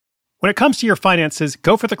When it comes to your finances,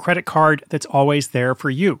 go for the credit card that's always there for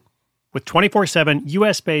you. With 24/7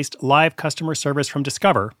 US-based live customer service from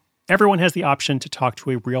Discover, everyone has the option to talk to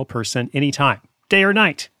a real person anytime, day or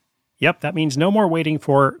night. Yep, that means no more waiting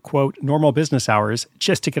for, quote, normal business hours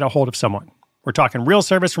just to get a hold of someone. We're talking real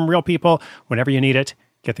service from real people whenever you need it.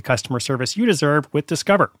 Get the customer service you deserve with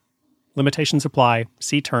Discover. Limitations apply.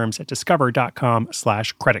 See terms at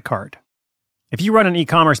discover.com/creditcard. If you run an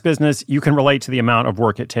e-commerce business, you can relate to the amount of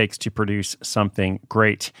work it takes to produce something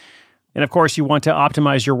great. And of course, you want to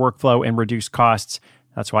optimize your workflow and reduce costs.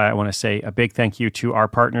 That's why I want to say a big thank you to our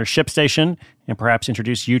partner, ShipStation, and perhaps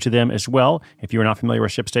introduce you to them as well. If you are not familiar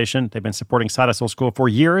with ShipStation, they've been supporting Side Hustle School for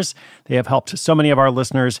years. They have helped so many of our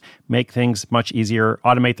listeners make things much easier,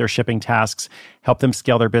 automate their shipping tasks, help them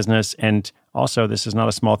scale their business, and also, this is not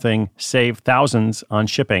a small thing, save thousands on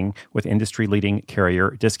shipping with industry-leading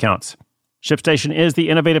carrier discounts. ShipStation is the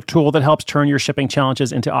innovative tool that helps turn your shipping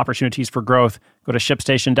challenges into opportunities for growth. Go to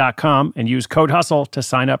ShipStation.com and use code HUSTLE to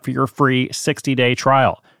sign up for your free 60-day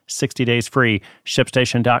trial. 60 days free.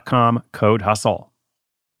 ShipStation.com, code HUSTLE.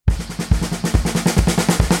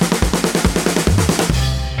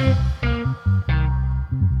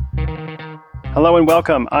 Hello and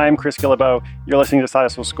welcome. I'm Chris Guillebeau. You're listening to Side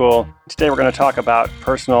Hustle School. Today we're going to talk about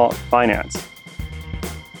personal finance.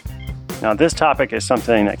 Now, this topic is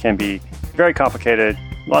something that can be very complicated,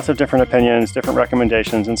 lots of different opinions, different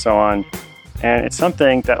recommendations, and so on. And it's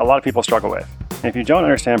something that a lot of people struggle with. And if you don't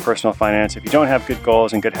understand personal finance, if you don't have good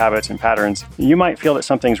goals and good habits and patterns, you might feel that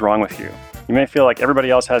something's wrong with you. You may feel like everybody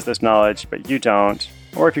else has this knowledge, but you don't.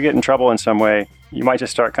 Or if you get in trouble in some way, you might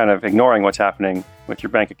just start kind of ignoring what's happening with your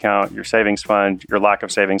bank account, your savings fund, your lack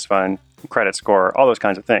of savings fund, credit score, all those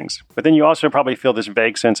kinds of things. But then you also probably feel this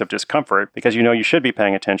vague sense of discomfort because you know you should be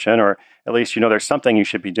paying attention, or at least you know there's something you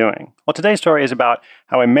should be doing. Well, today's story is about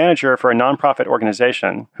how a manager for a nonprofit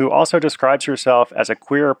organization, who also describes herself as a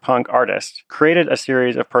queer punk artist, created a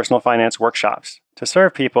series of personal finance workshops to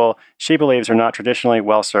serve people she believes are not traditionally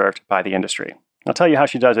well served by the industry. I'll tell you how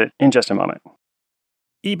she does it in just a moment.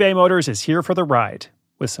 eBay Motors is here for the ride.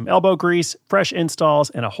 With some elbow grease, fresh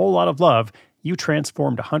installs, and a whole lot of love, you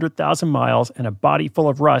transformed 100,000 miles and a body full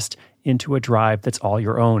of rust into a drive that's all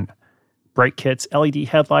your own. Brake kits, LED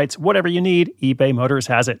headlights, whatever you need, eBay Motors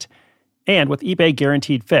has it. And with eBay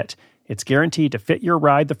Guaranteed Fit, it's guaranteed to fit your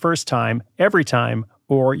ride the first time, every time,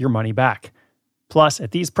 or your money back. Plus,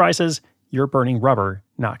 at these prices, you're burning rubber,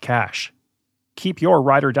 not cash. Keep your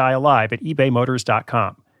ride or die alive at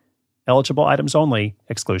ebaymotors.com. Eligible items only.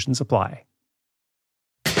 Exclusions apply.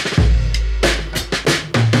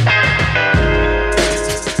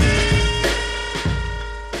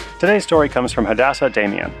 Today's story comes from Hadassah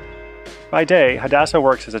Damian. By day, Hadassah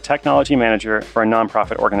works as a technology manager for a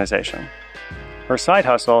nonprofit organization. Her side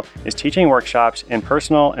hustle is teaching workshops in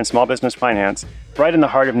personal and small business finance right in the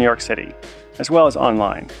heart of New York City, as well as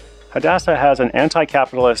online. Hadassah has an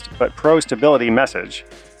anti-capitalist but pro-stability message,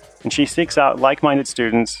 and she seeks out like-minded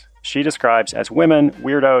students she describes as women,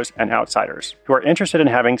 weirdos, and outsiders who are interested in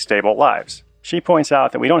having stable lives. She points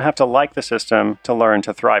out that we don't have to like the system to learn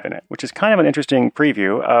to thrive in it, which is kind of an interesting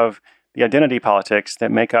preview of the identity politics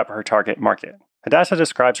that make up her target market. Hadassah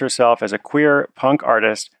describes herself as a queer punk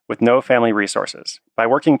artist with no family resources. By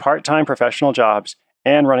working part-time professional jobs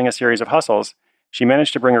and running a series of hustles, she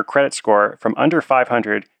managed to bring her credit score from under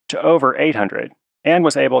 500 to over 800 and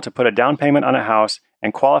was able to put a down payment on a house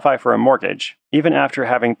and qualify for a mortgage, even after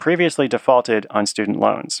having previously defaulted on student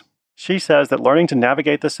loans. She says that learning to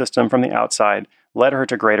navigate the system from the outside led her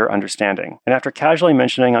to greater understanding. And after casually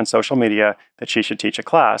mentioning on social media that she should teach a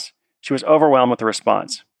class, she was overwhelmed with the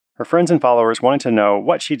response. Her friends and followers wanted to know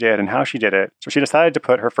what she did and how she did it, so she decided to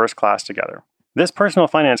put her first class together. This personal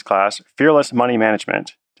finance class, Fearless Money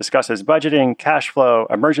Management, discusses budgeting, cash flow,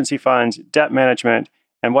 emergency funds, debt management,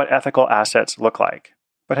 and what ethical assets look like.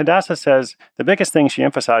 But Hadassah says the biggest thing she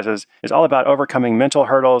emphasizes is all about overcoming mental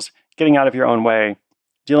hurdles, getting out of your own way,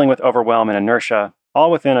 dealing with overwhelm and inertia,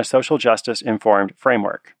 all within a social justice-informed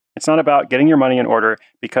framework. It's not about getting your money in order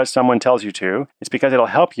because someone tells you to. It's because it'll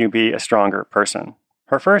help you be a stronger person.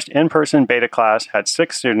 Her first in-person beta class had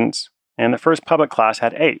 6 students, and the first public class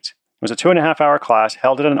had 8. It was a 2.5-hour class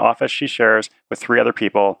held at an office she shares with 3 other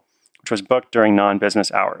people, which was booked during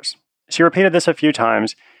non-business hours. She repeated this a few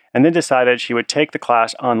times and then decided she would take the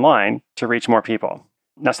class online to reach more people.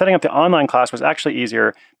 Now, setting up the online class was actually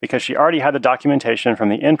easier because she already had the documentation from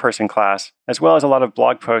the in-person class, as well as a lot of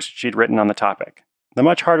blog posts she'd written on the topic. The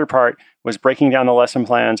much harder part was breaking down the lesson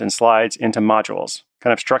plans and slides into modules,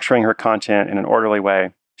 kind of structuring her content in an orderly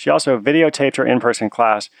way. She also videotaped her in-person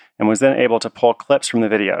class and was then able to pull clips from the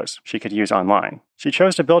videos she could use online. She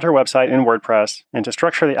chose to build her website in WordPress, and to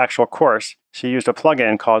structure the actual course, she used a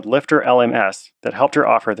plugin called Lifter LMS that helped her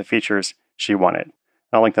offer the features she wanted.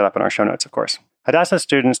 I'll link that up in our show notes, of course. Hadassah's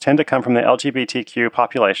students tend to come from the LGBTQ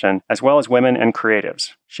population, as well as women and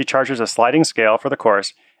creatives. She charges a sliding scale for the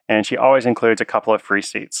course, and she always includes a couple of free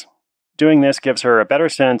seats. Doing this gives her a better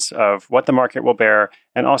sense of what the market will bear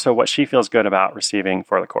and also what she feels good about receiving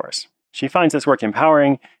for the course. She finds this work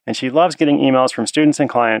empowering, and she loves getting emails from students and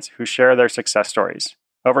clients who share their success stories.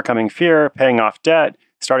 Overcoming fear, paying off debt,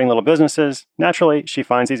 starting little businesses. Naturally, she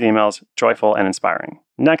finds these emails joyful and inspiring.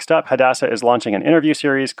 Next up, Hadassah is launching an interview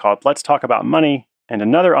series called Let's Talk About Money, and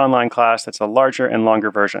another online class that's a larger and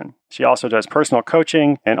longer version. She also does personal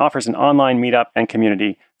coaching and offers an online meetup and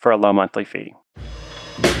community for a low monthly fee.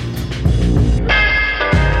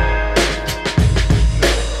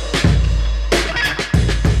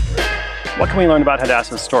 What can we learn about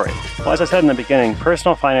Hadassah's story? Well, as I said in the beginning,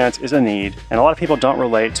 personal finance is a need, and a lot of people don't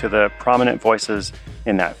relate to the prominent voices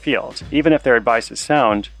in that field. Even if their advice is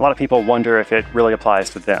sound, a lot of people wonder if it really applies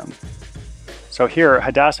to them. So here,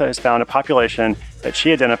 Hadassah has found a population that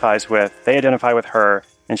she identifies with, they identify with her,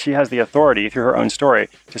 and she has the authority through her own story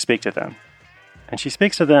to speak to them. And she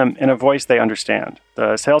speaks to them in a voice they understand.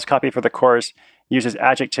 The sales copy for the course uses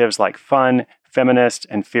adjectives like fun, feminist,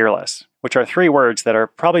 and fearless, which are three words that are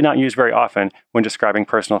probably not used very often when describing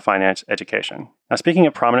personal finance education. Now, speaking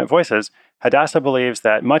of prominent voices, Hadassah believes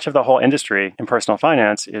that much of the whole industry in personal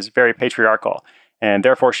finance is very patriarchal, and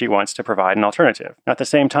therefore she wants to provide an alternative. At the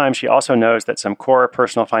same time, she also knows that some core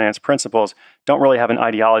personal finance principles don't really have an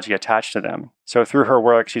ideology attached to them. So through her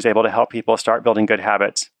work, she's able to help people start building good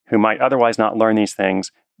habits who might otherwise not learn these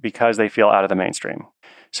things because they feel out of the mainstream.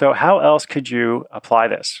 So how else could you apply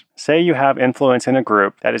this? Say you have influence in a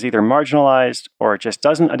group that is either marginalized or just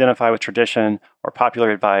doesn't identify with tradition or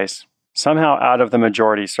popular advice, somehow out of the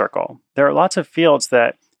majority circle. There are lots of fields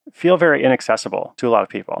that feel very inaccessible to a lot of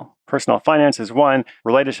people. Personal finance is one.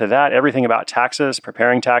 Related to that, everything about taxes,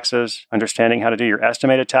 preparing taxes, understanding how to do your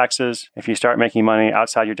estimated taxes, if you start making money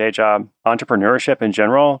outside your day job, entrepreneurship in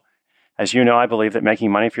general. As you know, I believe that making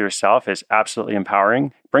money for yourself is absolutely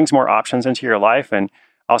empowering, brings more options into your life, and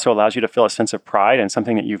also allows you to feel a sense of pride in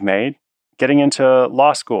something that you've made. Getting into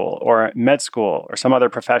law school or med school or some other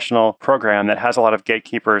professional program that has a lot of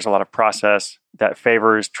gatekeepers, a lot of process that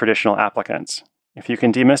favors traditional applicants. If you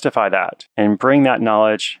can demystify that and bring that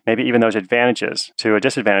knowledge, maybe even those advantages to a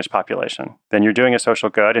disadvantaged population, then you're doing a social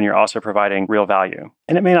good and you're also providing real value.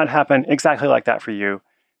 And it may not happen exactly like that for you,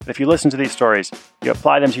 but if you listen to these stories, you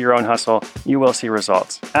apply them to your own hustle, you will see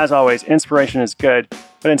results. As always, inspiration is good,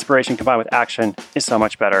 but inspiration combined with action is so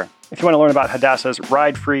much better. If you want to learn about Hadassah's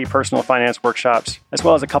ride-free personal finance workshops, as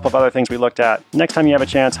well as a couple of other things we looked at, next time you have a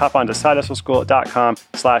chance, hop on to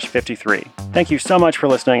sidehustleschool.com/53. Thank you so much for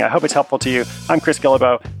listening. I hope it's helpful to you. I'm Chris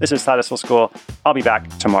Guillebeau. This is Side Hustle School. I'll be back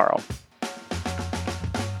tomorrow.